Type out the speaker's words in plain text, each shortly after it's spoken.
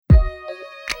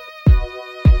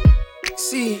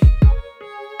See,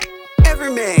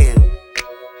 every man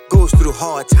goes through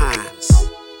hard times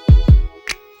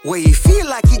where you feel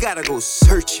like you gotta go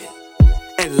searching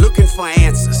and looking for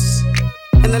answers.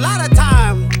 And a lot of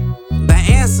time, the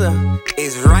answer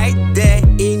is right there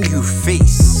in your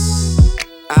face.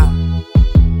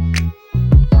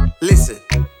 Listen.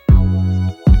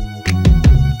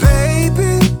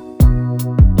 Baby,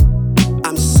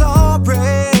 I'm sorry.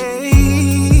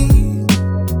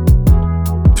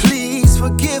 Please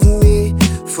forgive me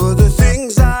for the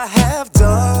things I have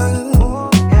done,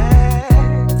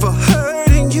 for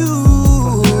hurting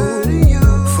you,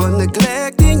 for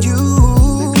neglecting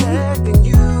you.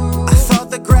 I thought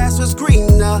the grass was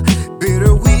greener,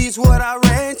 bitter weeds what I